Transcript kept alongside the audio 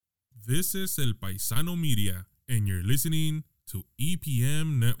This is El Paisano Media, and you're listening to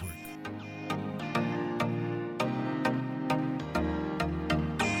EPM Network.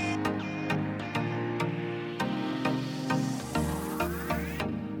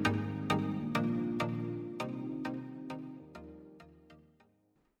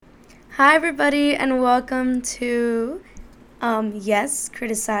 Hi everybody and welcome to Yes,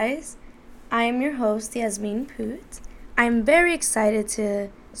 Criticize. I am your host, Yasmine Poot. I'm very excited to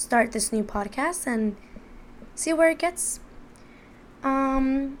start this new podcast and see where it gets.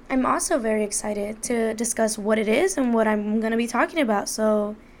 I'm also very excited to discuss what it is and what I'm going to be talking about.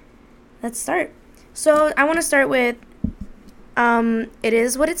 So let's start. So I want to start with it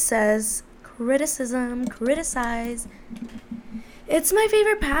is what it says. Criticism, criticize. It's my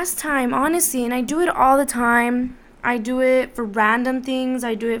favorite pastime, honestly, and I do it all the time. I do it for random things.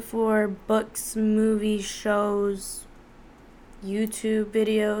 I do it for books, movies, shows, YouTube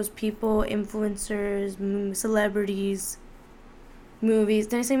videos, people, influencers, celebrities, movies.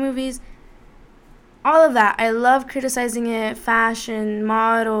 Did I say movies? All of that. I love criticizing it. Fashion,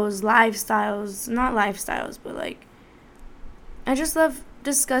 models, lifestyles. Not lifestyles, but I just love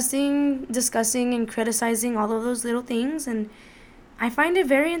discussing and criticizing all of those little things, and I find it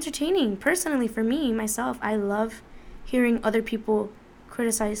very entertaining. Personally, for me, myself, I love hearing other people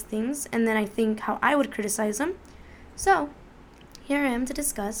criticize things, and then I think how I would criticize them. So, here I am to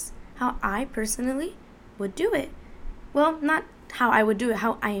discuss how I personally would do it. Well, not how I would do it,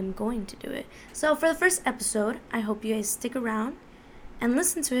 how I am going to do it. So, for the first episode, I hope you guys stick around and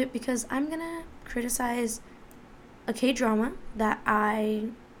listen to it because I'm going to criticize a K-drama that I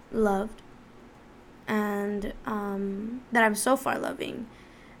loved and that I'm so far loving.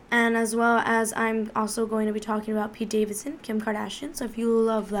 And as well as I'm also going to be talking about Pete Davidson, Kim Kardashian. So if you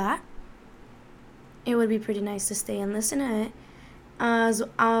love that, it would be pretty nice to stay and listen to it. As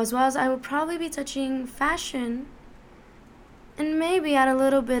well as I would probably be touching fashion and maybe add a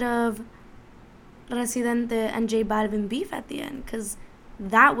little bit of Residente and J Balvin beef at the end, because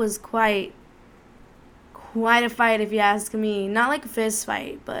that was quite a fight if you ask me. Not like a fist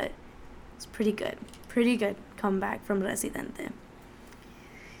fight, but it's pretty good comeback from Residente.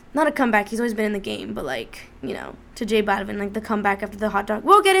 Not a comeback, he's always been in the game, but to J Balvin, the comeback after the hot dog.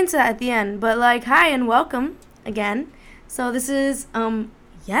 We'll get into that at the end, but hi and welcome again. So this is,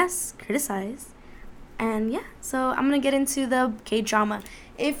 yes, criticize. And yeah, so I'm gonna get into the K-drama.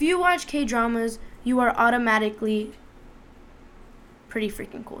 If you watch K-dramas, you are automatically pretty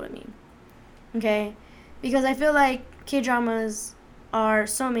freaking cool to me. Okay? Because I feel like K-dramas are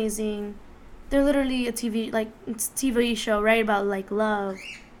so amazing. They're literally it's a TV show, right? About love,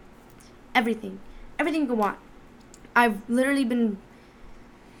 everything you can want. I've literally been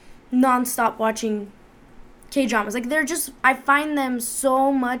non-stop watching K-dramas. I find them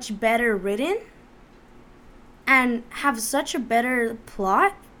so much better written and have such a better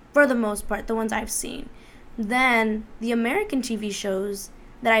plot, for the most part, the ones I've seen, than the American TV shows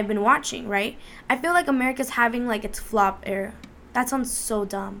that I've been watching, right? I feel like America's having its flop era. That sounds so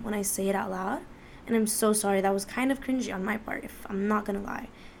dumb when I say it out loud, and I'm so sorry. That was kind of cringy on my part, if I'm not gonna lie.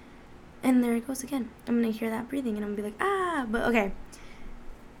 And there it goes again. I'm gonna hear that breathing, and I'm gonna be but okay.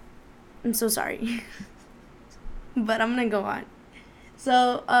 I'm so sorry. But I'm gonna go on.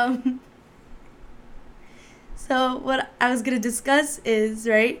 So what I was gonna discuss is,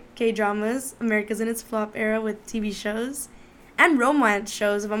 right, K-dramas. America's in its flop era with TV shows and romance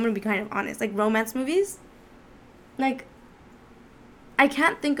shows, if I'm gonna be kind of honest. Romance movies. I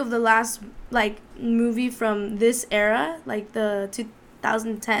can't think of the last, movie from this era, the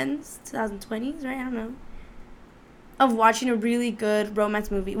 2010s, 2020s, right? I don't know. Of watching a really good romance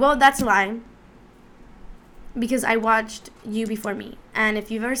movie. Well, that's a lie. Because I watched You Before Me. And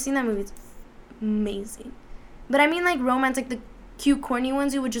if you've ever seen that movie, it's amazing. But I mean, romance, the cute, corny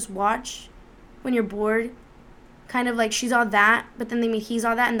ones you would just watch when you're bored. Kind of she's all that, but then they made he's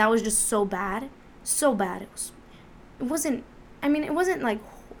all that, and that was just so bad. So bad. It wasn't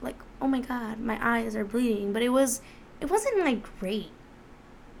oh my god, my eyes are bleeding, but it wasn't great.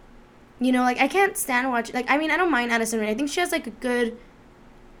 I can't stand watching, I don't mind Addison Rae. I think she has a good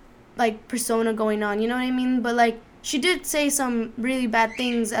persona going on, you know what I mean? But she did say some really bad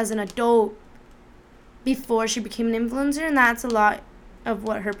things as an adult before she became an influencer, and that's a lot of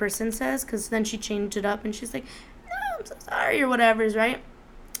what her person says, because then she changed it up and she's like, no, I'm so sorry, or whatever, right?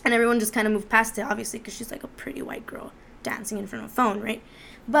 And everyone just kind of moved past it, obviously, because she's a pretty white girl dancing in front of a phone, right?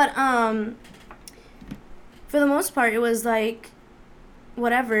 But for the most part, it was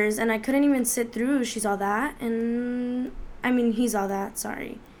whatever's, and I couldn't even sit through She's All That, and He's All That,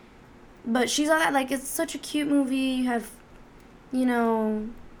 sorry, but She's All That, it's such a cute movie. You have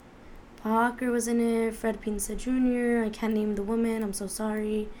Parker was in it, Fred Pinsa Jr., I can't name the woman, I'm so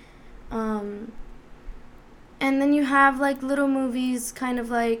sorry. And then you have, like, little movies, kind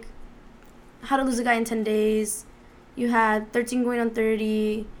of like How to Lose a Guy in 10 Days. You had 13 Going on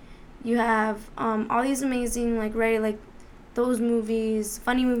 30. You have all these amazing, like, right, like, those movies,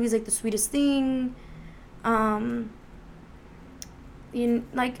 funny movies like The Sweetest Thing. I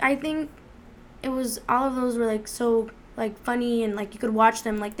think it was, all of those were, like, so, like, funny, and, like, you could watch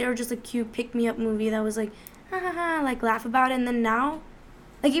them, like, they were just a cute pick-me-up movie that was, like, ha ha ha, like, laugh about it. And then now,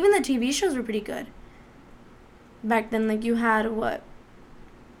 like, even the TV shows were pretty good. Back then, like, you had, what,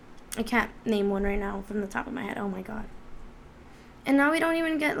 I can't name one right now from the top of my head, oh my god. And now we don't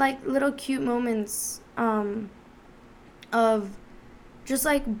even get, like, little cute moments, of just,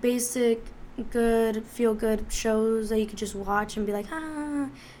 like, basic, good, feel-good shows that you could just watch and be like, ah.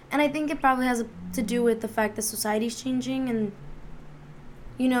 And I think it probably has to do with the fact that society's changing, and,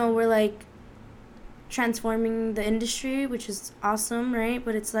 you know, we're, like, transforming the industry, which is awesome, right?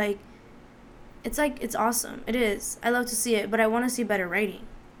 But it's awesome. It is. I love to see it, but I want to see better writing.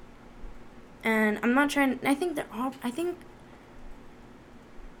 And I'm not trying, I think,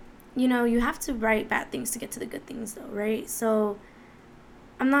 you know, you have to write bad things to get to the good things, though, right? So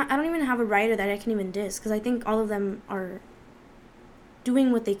I don't even have a writer that I can even diss, because I think all of them are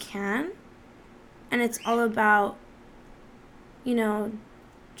doing what they can, and it's all about, you know,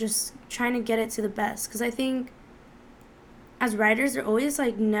 just trying to get it to the best. Because I think as writers, they're always,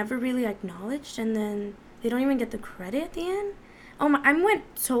 like, never really acknowledged, and then they don't even get the credit at the end. Oh my, I went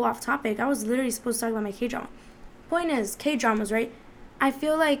so off topic. I was literally supposed to talk about my K-drama. Point is, K-dramas, right? I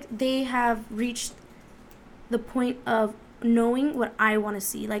feel like they have reached the point of knowing what I want to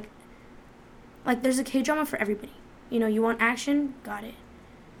see. Like there's a K-drama for everybody. You know, you want action? Got it.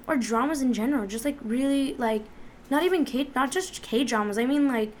 Or dramas in general. Just, like, really, like, not just K-dramas. I mean,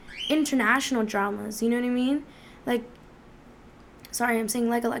 like, international dramas. You know what I mean? Like, sorry, I'm saying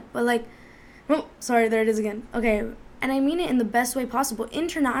like a like, but, like, oh, sorry, there it is again. Okay, and I mean it in the best way possible.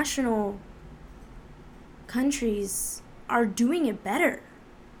 International countries are doing it better.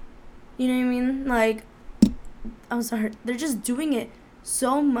 You know what I mean? Like, I'm sorry, they're just doing it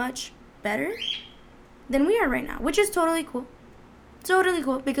so much better than we are right now, which is totally cool. Totally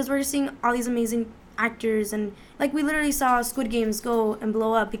cool, because we're seeing all these amazing actors, and, like, we literally saw Squid Games go and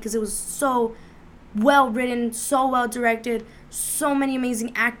blow up because it was so well written, so well directed, so many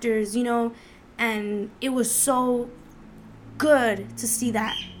amazing actors, you know, and it was so good to see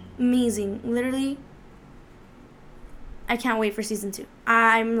that. Amazing. Literally, I can't wait for season 2.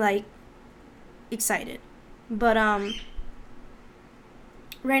 I'm, like, excited. But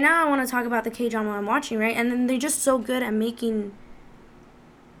right now I want to talk about the K-drama I'm watching, right? And then they're just so good at making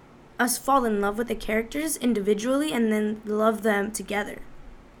us fall in love with the characters individually and then love them together.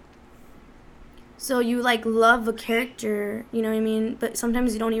 So you, like, love a character, you know what I mean? But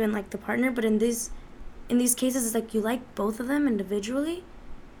sometimes you don't even like the partner. But in these cases, it's like you like both of them individually,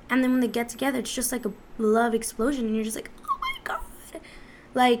 and then when they get together, it's just like a love explosion, and you're just like, oh my god.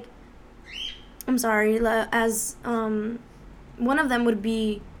 Like, I'm sorry, as one of them would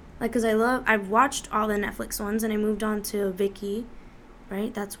be, like, because I've watched all the Netflix ones, and I moved on to Vicky,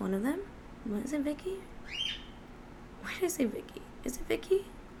 right? That's one of them. What is it, Vicky? Why did I say Vicky? Is it Vicky?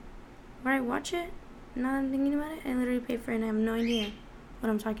 Where I watch it? Now I'm thinking about it, I literally pay for it, and I have no idea what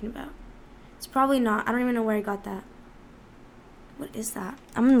I'm talking about. It's probably not. I don't even know where I got that. What is that?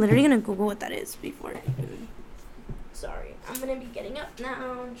 I'm literally gonna Google what that is before. Sorry, I'm gonna be getting up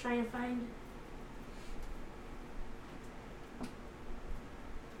now and trying to find.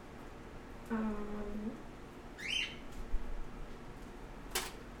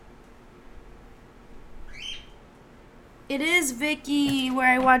 It is Vicky, where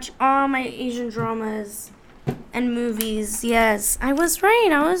I watch all my Asian dramas and movies. Yes, I was right.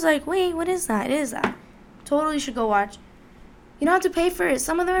 I was like, wait, what is that? It is that. Totally should go watch. You don't have to pay for it.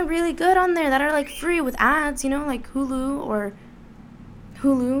 Some of them are really good on there that are, like, free with ads, you know, like Hulu, or,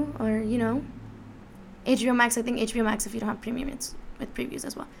 you know, HBO Max. I think HBO Max, if you don't have premium, it's with previews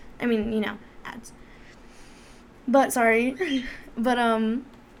as well. I mean, you know, ads. But, sorry. But,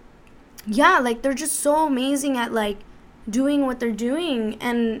 yeah, like, they're just so amazing at, like, doing what they're doing,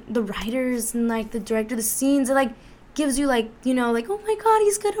 and the writers and, like, the director, the scenes, it, like, gives you, like, you know, like, oh my god,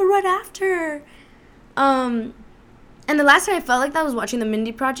 he's gonna run after her. And the last time I felt like that was watching the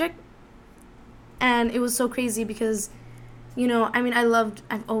Mindy Project, and it was so crazy because, you know, I mean,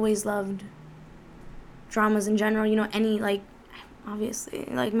 I've always loved dramas in general, you know, any, like, obviously,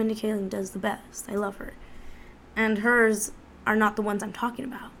 like, Mindy Kaling does the best. I love her. And hers are not the ones I'm talking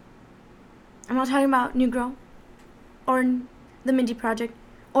about. I'm not talking about New Girl, or the Mindy Project,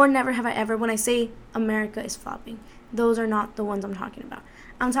 or Never Have I Ever. When I say America is flopping, those are not the ones I'm talking about.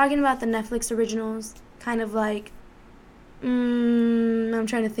 I'm talking about the Netflix originals, kind of like, I'm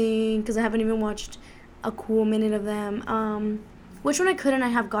trying to think, because I haven't even watched a cool minute of them. Which one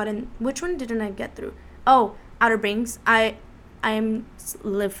which one didn't I get through? Oh, Outer Banks. I am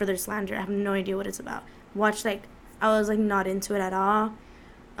live for their slander. I have no idea what it's about. I was like not into it at all.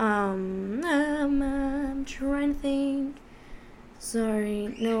 I'm trying to think.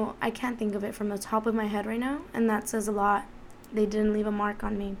 Sorry, no, I can't think of it from the top of my head right now, and that says a lot. They didn't leave a mark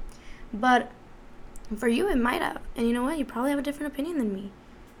on me. But for you, it might have. And you know what? You probably have a different opinion than me.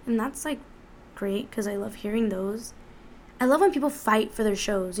 And that's, like, great, because I love hearing those. I love when people fight for their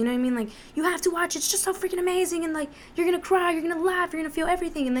shows, you know what I mean? Like, you have to watch it, it's just so freaking amazing, and, like, you're gonna cry, you're gonna laugh, you're gonna feel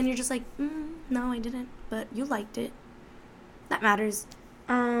everything, and then you're just like, no, I didn't, but you liked it. That matters.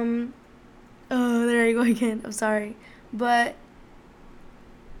 Oh, there you go again, I'm sorry. But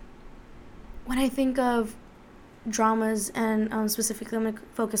when I think of dramas, and specifically I'm going to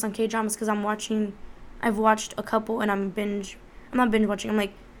focus on K-dramas because I've watched a couple, and I'm not binge watching, I'm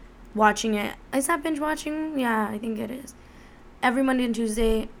like watching it. Is that binge watching? Yeah, I think it is. Every Monday and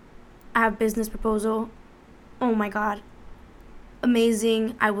Tuesday, I have Business Proposal. Oh my god.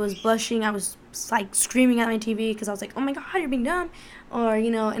 Amazing. I was blushing. I was like screaming at my TV because I was like, oh my god, you're being dumb. Or,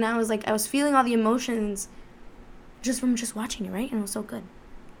 and I was feeling all the emotions just from just watching it, right? And it was so good.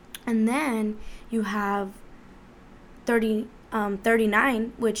 And then you have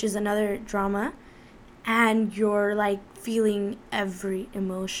 39, which is another drama, and you're like feeling every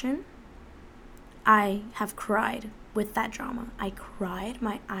emotion. I have cried with that drama. I cried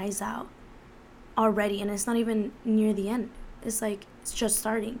my eyes out already, and it's not even near the end. It's like it's just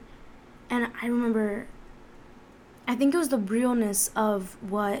starting. And I remember, I think it was the realness of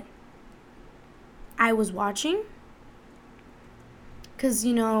what I was watching, because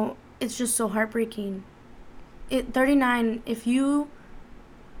it's just so heartbreaking. 39, if you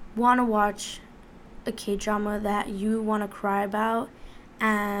want to watch a K-drama that you want to cry about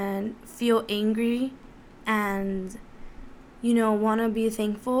and feel angry and want to be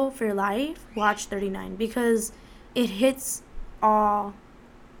thankful for your life, watch 39, because it hits all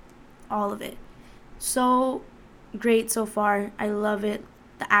of it. So great so far. I love it.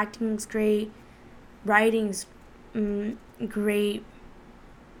 The acting's great, writing's great.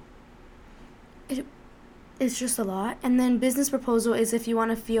 It's just a lot. And then Business Proposal is if you want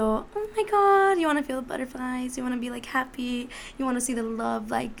to feel, oh my god, you want to feel the butterflies, you want to be like happy, you want to see the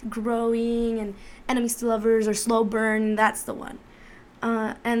love like growing and enemies to lovers or slow burn, that's the one.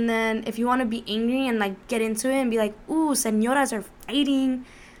 And then if you want to be angry and like get into it and be like, ooh, senoras are fighting,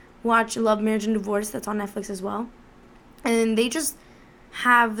 watch Love, Marriage, and Divorce. That's on Netflix as well. And they just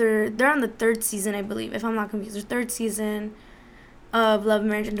have they're on the 3rd season, I believe, if I'm not confused. Their 3rd season of Love,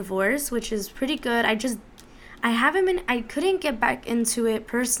 Marriage, and Divorce, which is pretty good. I couldn't get back into it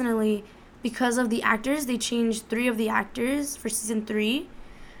personally because of the actors. They changed 3 of the actors for season 3.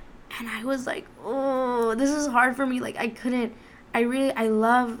 And I was like, oh, this is hard for me. Like, I couldn't. I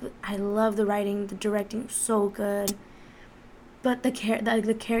love the writing, the directing, so good. But the character,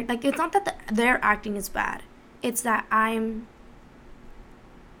 like, it's not that their acting is bad. It's that I'm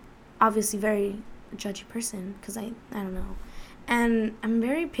obviously very judgy person because I don't know. And I'm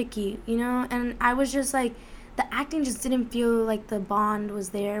very picky, and I was just like, the acting just didn't feel like the bond was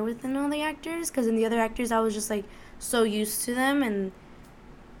there within all the actors, because in the other actors I was just like so used to them and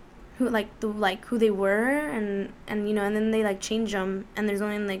who who they were, and and then they like change them, and there's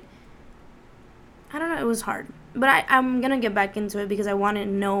only like, I don't know, it was hard. But I'm gonna get back into it because I want to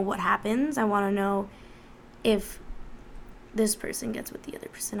know what happens. I want to know if this person gets with the other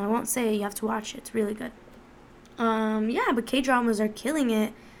person. I won't say, you have to watch it, it's really good. Yeah, but K-dramas are killing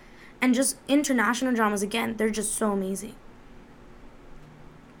it. And just international dramas, again, they're just so amazing.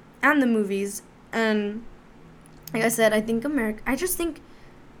 And the movies. And like I said, I think I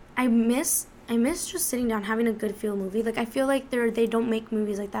miss just sitting down, having a good feel movie. Like, I feel like they don't make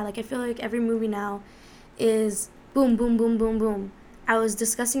movies like that. Like, I feel like every movie now is boom, boom, boom, boom, boom. I was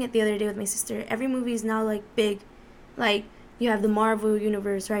discussing it the other day with my sister. Every movie is now, like, big. Like, you have the Marvel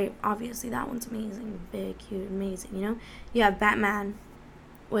Universe, right? Obviously, that one's amazing. Big, huge, amazing, You have Batman,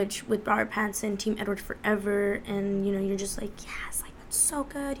 which with Robert Pattinson, Team Edward Forever, and, you're just like, yes, like, that's so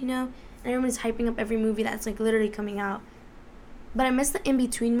good, And everyone's hyping up every movie that's, like, literally coming out. But I miss the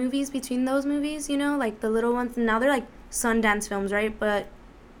in-between movies between those movies, like, the little ones. And now they're, like, Sundance films, right? But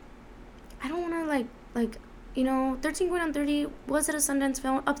I don't want to, like, 13 Going on 30, was it a Sundance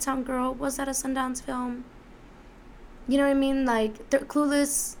film? Uptown Girl, was that a Sundance film? You know what I mean? Like,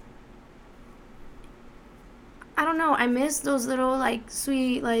 Clueless. I don't know. I miss those little like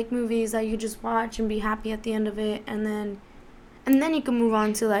sweet like movies that you just watch and be happy at the end of it, and then you can move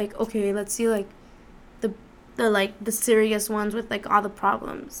on to like, okay, let's see like the like the serious ones with like all the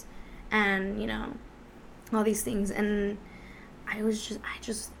problems, and all these things. And I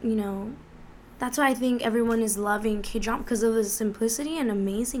just that's why I think everyone is loving K-drama, because of the simplicity and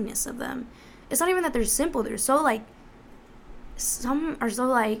amazingness of them. It's not even that they're simple. They're so like, some are so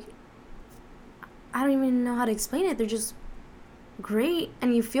like, I don't even know how to explain it. They're just great,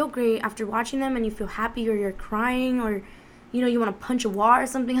 and you feel great after watching them, and you feel happy, or you're crying, or you want to punch a wall or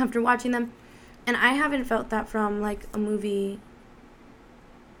something after watching them. And I haven't felt that from like a movie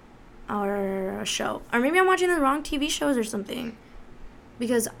or a show, or maybe I'm watching the wrong TV shows or something,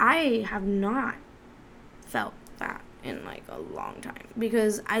 because I have not felt that in like a long time,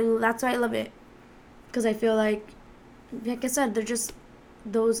 because that's why I love it, because I feel like I said, they're just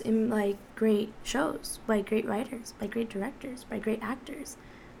those in like great shows by great writers, by great directors, by great actors.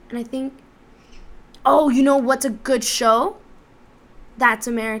 And I think, oh, you know what's a good show that's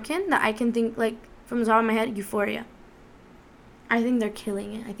American that I can think like from the top of my head? Euphoria. I think they're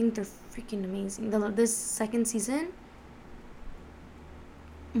killing it. I think they're freaking amazing. This second season,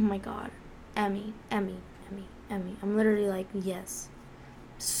 oh my god, Emmy. I'm literally like, yes,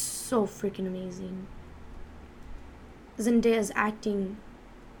 so freaking amazing. Zendaya's acting,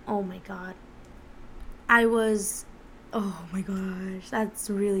 oh my god. Oh my gosh, that's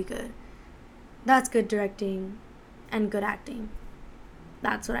really good. That's good directing and good acting.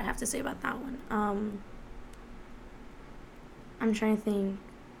 That's what I have to say about that one. I'm trying to think.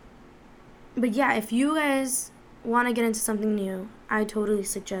 But yeah, if you guys want to get into something new, I totally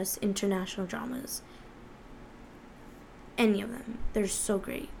suggest international dramas. Any of them. They're so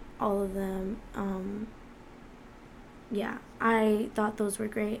great. All of them. Yeah, I thought those were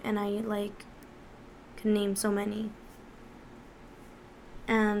great, and I like could name so many.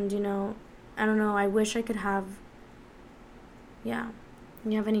 And I don't know, I wish I could have, yeah,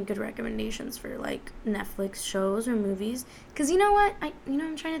 you have any good recommendations for like Netflix shows or movies? Because you know what,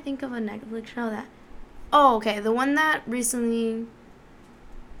 I'm trying to think of a Netflix show that, oh, okay, the one that recently,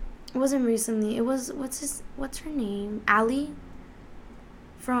 it wasn't recently, it was, what's her name, Ali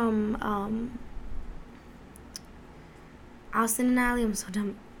from Austin and Ally. I'm so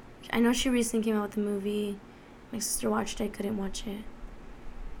dumb. I know she recently came out with a movie. My sister watched it. I couldn't watch it.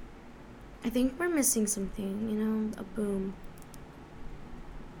 I think we're missing something, a boom.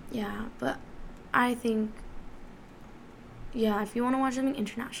 Yeah, but I think, yeah, if you want to watch something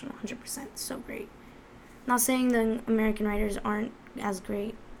international, 100%, so great. Not saying the American writers aren't as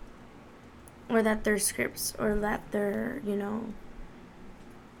great, or that their scripts, or that their,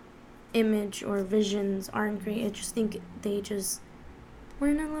 image or visions aren't great. I just think we're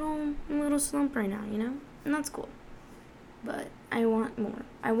in a little slump right now, and that's cool. But I want more.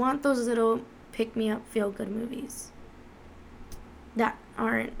 I want those little pick me up, feel good movies that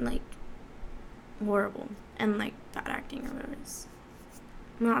aren't like horrible and like bad acting or whatever it is.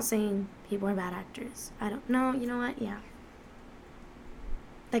 I'm not saying people are bad actors. I don't know. You know what? Yeah,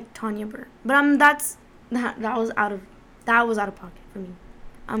 like Tanya Burr. But that was out of pocket for me.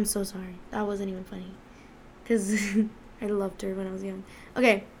 I'm so sorry. That wasn't even funny. Because I loved her when I was young.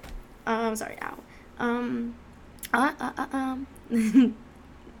 Okay. I'm sorry. Ow.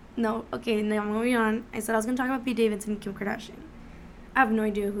 No. Okay, now moving on. I said I was going to talk about Pete Davidson and Kim Kardashian. I have no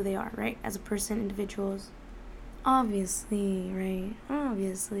idea who they are, right? As a person, individuals. Obviously, right?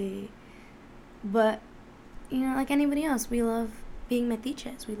 Obviously. But, like anybody else, we love being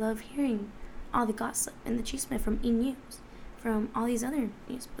metiches. We love hearing all the gossip and the chisme from E! News, from all these other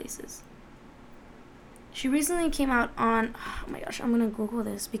news places. She recently came out on, oh my gosh, I'm gonna Google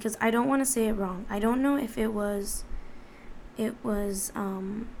this because I don't want to say it wrong. I don't know if it was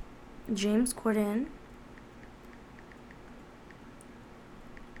James Corden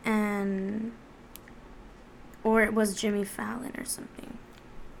or it was Jimmy Fallon or something.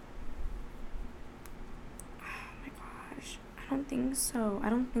 Oh my gosh, I don't think so.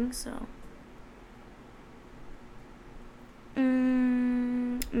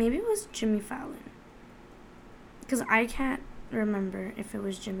 Maybe it was Jimmy Fallon. Because I can't remember if it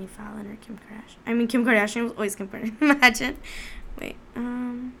was Jimmy Fallon or Kim Kardashian. I mean, Kim Kardashian was always Kim Kardashian. Imagine. Wait.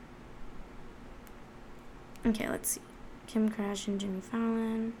 Okay, let's see. Kim Kardashian, Jimmy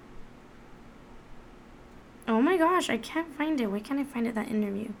Fallon. Oh my gosh, I can't find it. Why can't I find it, that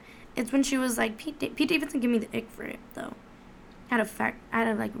interview? It's when she was like, Pete Davidson gave me the ick for it, though. I had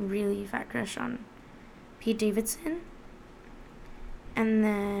a like really fat crush on Pete Davidson. And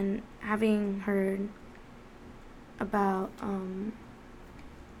then having heard about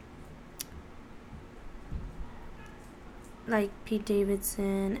like Pete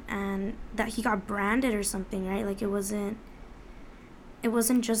Davidson, and that he got branded or something, right? Like it wasn't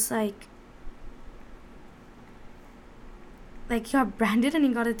just like he got branded and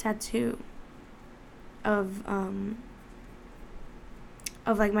he got a tattoo of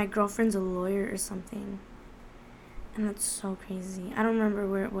like my girlfriend's a lawyer or something. And that's so crazy. I don't remember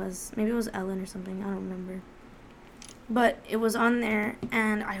where it was. Maybe it was Ellen or something. I don't remember. But it was on there,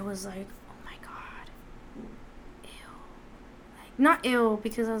 and I was like, oh my god. Ew. Like, not ew,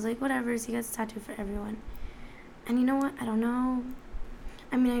 because I was like, whatever, so he gets a tattoo for everyone. And you know what? I don't know.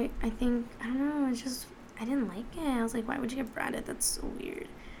 I mean, I think, I don't know, it's just, I didn't like it. I was like, why would you get branded? That's so weird.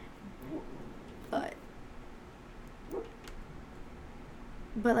 But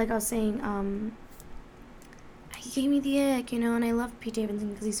like I was saying, he gave me the ick, you know, and I love Pete Davidson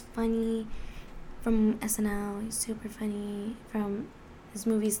because he's funny from SNL. He's super funny from his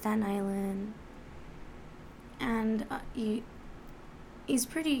movie Staten Island. And he's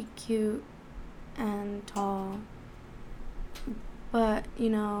pretty cute and tall. But, you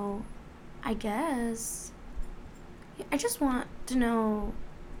know, I guess I just want to know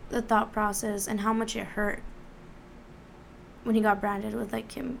the thought process and how much it hurt when he got branded with, like,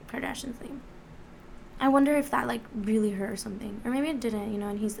 Kim Kardashian's name. I wonder if that, like, really hurt or something. Or maybe it didn't, you know,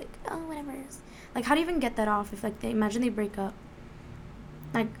 and he's like, oh, whatever. Like, how do you even get that off if, like, imagine they break up?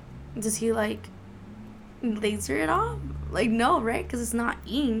 Like, does he, like, laser it off? Like, no, right? Because it's not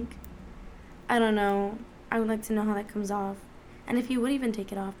ink. I don't know. I would like to know how that comes off. And if he would even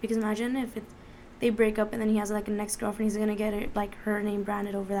take it off. Because imagine if they break up and then he has, like, a next girlfriend, he's going to get it, like, her name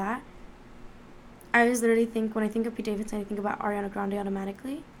branded over that. I always literally think, when I think of Pete Davidson, I think about Ariana Grande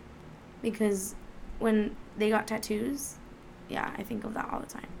automatically. Because when they got tattoos, yeah, I think of that all the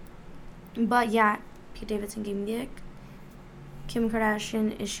time. But yeah, Pete Davidson gave me the ick. Kim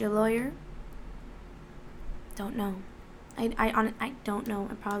Kardashian, is she a lawyer? Don't know. I don't know.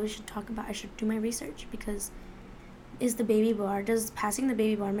 I probably should I should do my research, because does passing the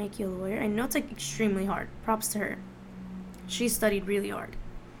baby bar make you a lawyer? I know it's, like, extremely hard. Props to her. She studied really hard.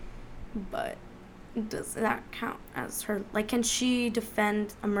 But does that count as her, like, can she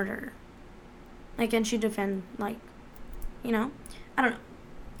defend a murderer? Like, can she defend, like, you know? I don't know.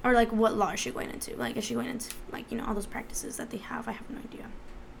 Or, like, what law is she going into? Like, is she going into, like, you know, all those practices that they have? I have no idea.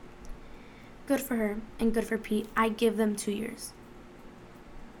 Good for her and good for Pete. I give them 2 years.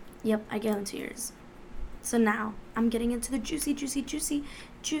 Yep, I give them 2 years. So now, I'm getting into the juicy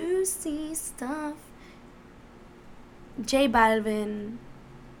stuff. J Balvin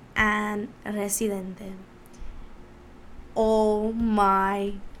and Residente. Oh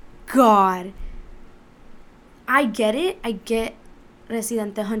my god. I get it. I get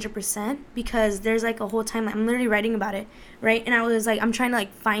Residente 100%, because there's, like, a whole time, like, I'm literally writing about it, right? And I was like, I'm trying to,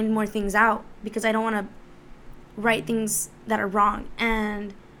 like, find more things out, because I don't want to write things that are wrong.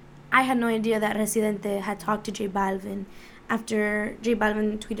 And I had no idea that Residente had talked to J Balvin after J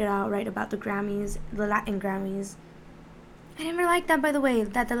Balvin tweeted out, right, about the Grammys, the Latin Grammys. I never liked that, by the way,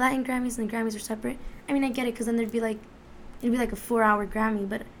 that the Latin Grammys and the Grammys are separate. I mean, I get it, because then it'd be like a 4-hour Grammy,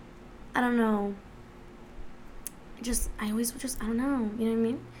 but I don't know. I don't know, you know what I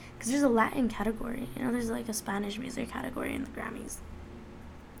mean? Because there's a Latin category, you know, there's, like, a Spanish music category in the Grammys.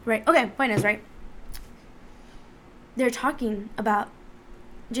 Right, okay, point is, right, they're talking about,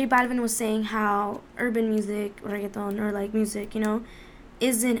 J Balvin was saying how urban music, reggaeton, or, like, music, you know,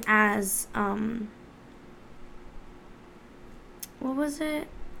 isn't as, what was it?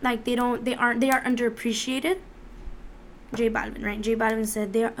 Like, they are underappreciated. J Balvin, right? J Balvin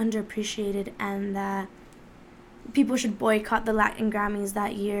said they are underappreciated, and that people should boycott the Latin Grammys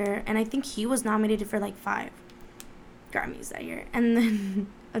that year. And I think he was nominated for, like, 5 Grammys that year. And then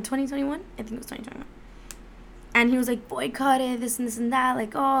 2021? I think it was 2021. And he was like, boycott it, this and that,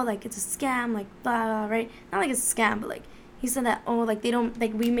 like, oh, like, it's a scam, like, blah, blah, right? Not like it's a scam, but, like, he said that, oh, like, they don't,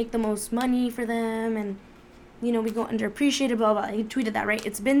 like, we make the most money for them, and, you know, we go underappreciated, blah, blah. He tweeted that, right?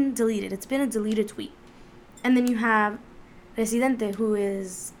 It's been deleted. It's been a deleted tweet. And then you have Residente, who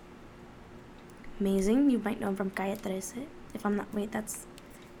is amazing. You might know him from Calle 13. If I'm not, wait, that's,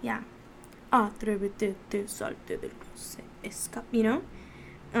 yeah. Atrévete, te salte del closet, escape, you know?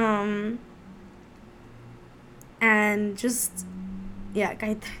 And just, yeah,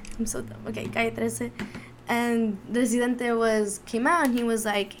 Calle 13. I'm so dumb. Okay, Calle 13. And Residente came out, and he was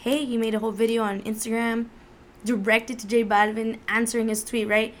like, hey, he made a whole video on Instagram directed to J Balvin answering his tweet,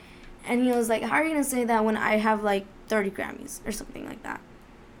 right? And he was like, how are you going to say that when I have, like, 30 Grammys or something like that?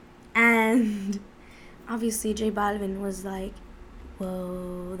 And obviously J Balvin was like,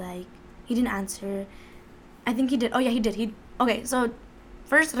 whoa, like, he didn't answer. I think he did. Oh, yeah, he did. Okay, so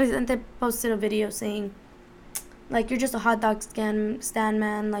first Residente posted a video saying, Like, you're just a hot dog stand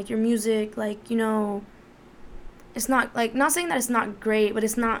man. Like, your music, like, you know, it's not, like, not saying that it's not great, but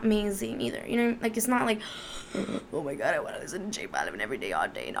it's not amazing either. You know, like, it's not like, oh my god, I want to listen to J Balvin every day, all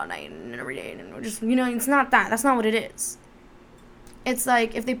day, and all night, and every day, and just, you know, it's not that. That's not what it is. It's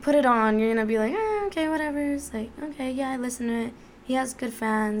like, if they put it on, you're gonna be like, okay, whatever. It's like, okay, yeah, I listen to it. He has good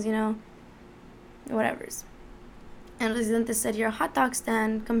fans, you know, whatever's. And Residente said, you're a hot dog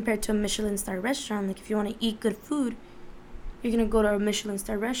stand compared to a Michelin star restaurant. Like, if you want to eat good food, you're going to go to a Michelin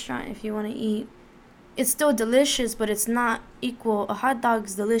star restaurant. If you want to eat, it's still delicious, but it's not equal. A hot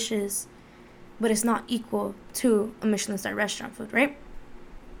dog's delicious, but it's not equal to a Michelin star restaurant food, right?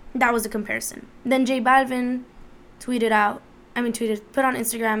 That was the comparison. Then J Balvin put on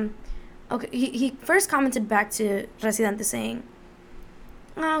Instagram. Okay, he first commented back to Residente saying,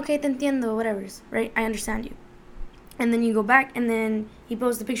 okay, te entiendo, whatever's, right? I understand you. And then you go back, and then he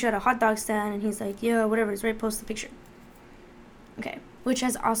posts a picture at a hot dog stand, and he's like, yeah, whatever, it's right, post the picture. Okay, which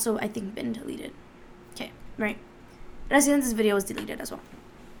has also, I think, been deleted. Okay, right. Residente's video was deleted as well.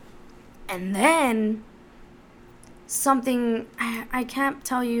 And then, something, I can't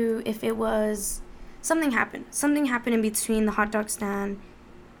tell you if it was, something happened. Something happened in between the hot dog stand.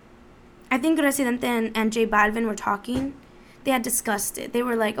 I think Residente and J Balvin were talking. They had discussed it. They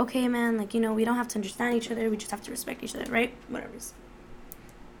were like, okay, man, like, you know, we don't have to understand each other. We just have to respect each other, right? Whatever.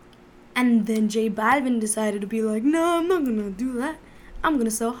 And then J Balvin decided to be like, no, I'm not going to do that. I'm going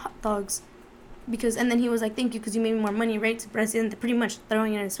to sell hot dogs. And then he was like, thank you, because you made me more money, right? To President, pretty much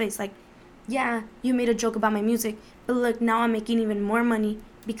throwing it in his face. Like, yeah, you made a joke about my music, but look, now I'm making even more money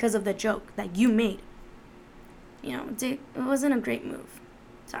because of the joke that you made. You know, it wasn't a great move.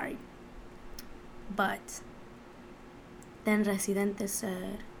 Sorry. But then Residente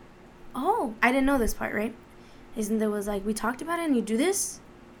said, oh, I didn't know this part, right? Residente was like, we talked about it and you do this?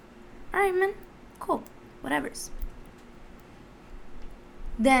 Alright, man. Cool. Whatever's.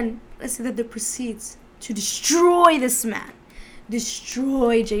 Then Residente proceeds to destroy this man.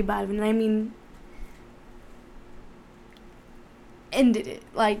 Destroy J Balvin. I mean, ended it.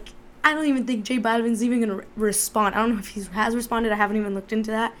 Like, I don't even think J Balvin's even going to respond. I don't know if he has responded. I haven't even looked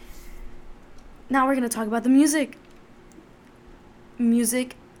into that. Now we're going to talk about the music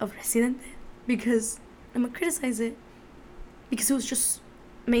of Residente, because I'm gonna criticize it because it was just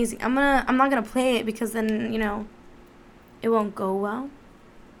amazing. I'm not gonna play it because then, you know, it won't go well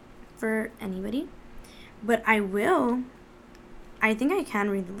for anybody, but I think I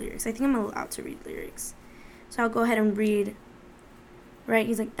can read the lyrics. I think I'm allowed to read lyrics, so I'll go ahead and read. Right,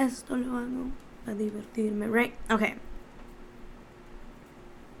 he's like, esto lo hago para divertirme, right? Okay,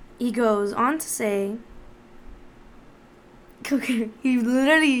 he goes on to say, okay, he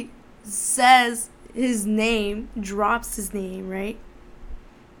literally says his name, drops his name, right?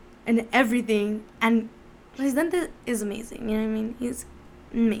 And everything. And Residente is amazing, you know what I mean? He's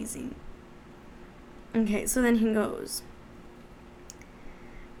amazing. Okay, so then he goes,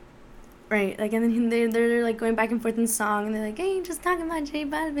 right, like, and then they're like going back and forth in song, and they're like, hey, just talking about J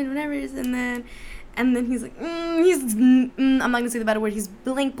Balvin, whatever. And then he's like, I'm not gonna say the bad word, he's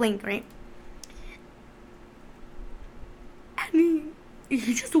blank, right? And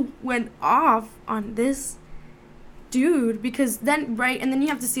he just went off on this dude, because then, right, and then you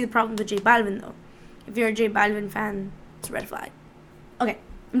have to see the problem with J Balvin, though. If you're a J Balvin fan, it's a red flag. Okay,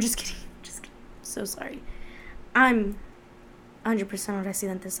 I'm just kidding. So sorry. I'm 100% on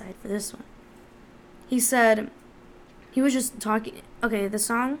Residente's side for this one. He said, he was just talking, okay, the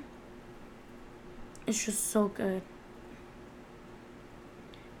song, it's just so good.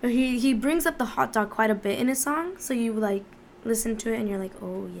 But he brings up the hot dog quite a bit in his song, so you, like, listen to it and you're like,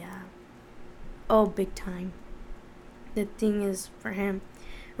 oh yeah, oh, big time, the thing is for him,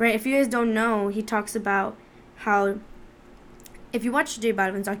 right? If you guys don't know, he talks about how, if you watch J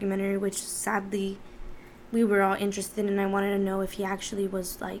Balvin's documentary, which sadly we were all interested in, I wanted to know if he actually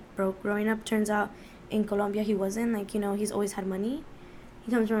was, like, broke growing up. Turns out in Colombia he wasn't. Like, you know, he's always had money.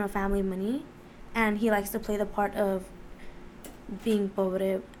 He comes from a family of money, and he likes to play the part of being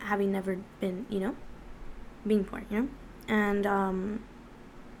pobre, having never been, you know, being poor, you know. And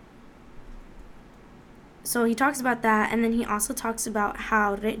so he talks about that, and then he also talks about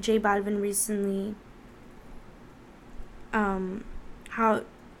how J Balvin recently, how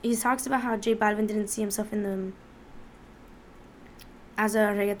he talks about how J Balvin didn't see himself in the as a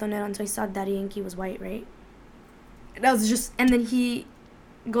reggaetonero until he saw Daddy Yankee was white, right? That was just, and then he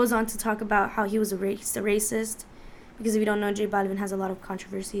goes on to talk about how he was a racist, because if you don't know, J Balvin has a lot of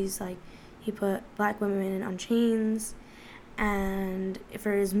controversies. Like, he put black women on chains, and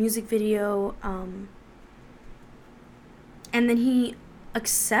for his music video, and then he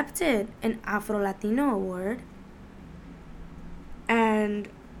accepted an Afro Latino award And,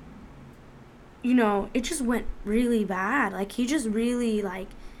 you know, it just went really bad. Like, he just really, like,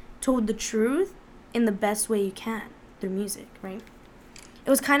 told the truth in the best way you can through music, right? It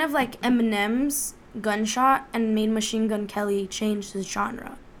was kind of like Eminem's Gunshot and made Machine Gun Kelly change his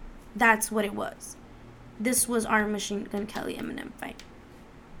genre. That's what it was. This was our Machine Gun Kelly Eminem fight.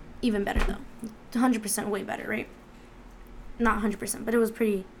 Even better, though. 100% way better, right? Not 100%, but it was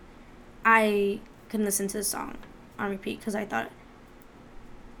pretty... I couldn't listen to the song on repeat because I thought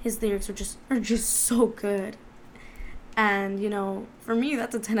his lyrics are just so good. And, you know, for me,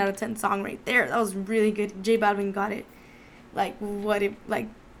 that's a 10 out of 10 song right there. That was really good. J Balvin got it. Like, what it, like,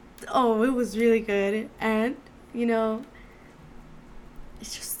 oh, it was really good. And, you know,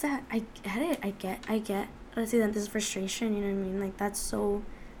 it's just that I get. Let's say that this frustration, you know what I mean? Like, that's so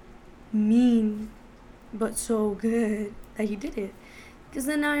mean, but so good that he did it. Because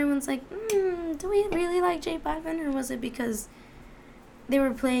then now everyone's like, do we really like J Balvin? Or was it because they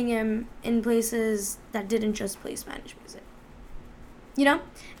were playing him in places that didn't just play Spanish music? You know?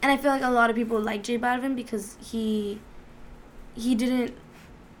 And I feel like a lot of people like J Balvin because he didn't,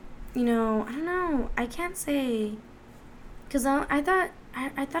 you know, I don't know. I can't say. Because I thought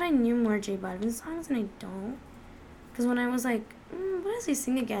I knew more J Balvin songs and I don't. Because when I was like, what does he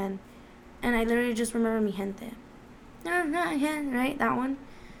sing again? And I literally just remember Mi Gente. Right? That one.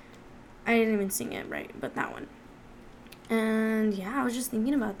 I didn't even sing it right, but that one. And yeah, I was just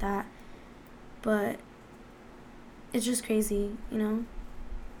thinking about that. But it's just crazy, you know?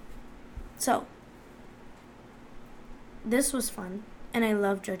 So, this was fun. And I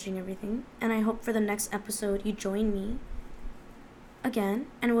love judging everything. And I hope for the next episode you join me again.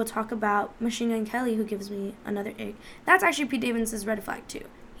 And we'll talk about Machine Gun Kelly, who gives me another ick. That's actually Pete Davidson's red flag, too.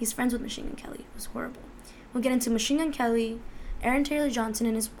 He's friends with Machine Gun Kelly. It was horrible. We'll get into Machine Gun Kelly, Aaron Taylor Johnson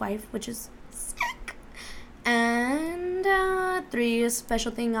and his wife, which is sick. And 3, a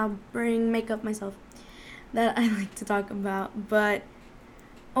special thing I'll make up myself that I like to talk about. But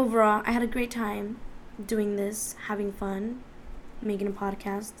overall, I had a great time doing this, having fun, making a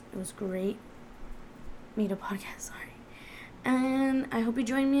podcast. It was great. Made a podcast, sorry. And I hope you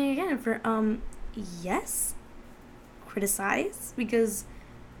join me again for, yes, criticize, because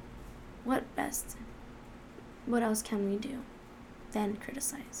what else can we do than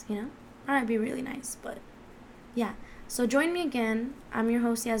criticize, you know? That'd be really nice, but yeah. So join me again. I'm your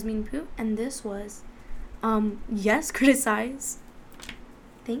host, Yasmine Poot, and this was, yes, criticize.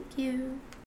 Thank you.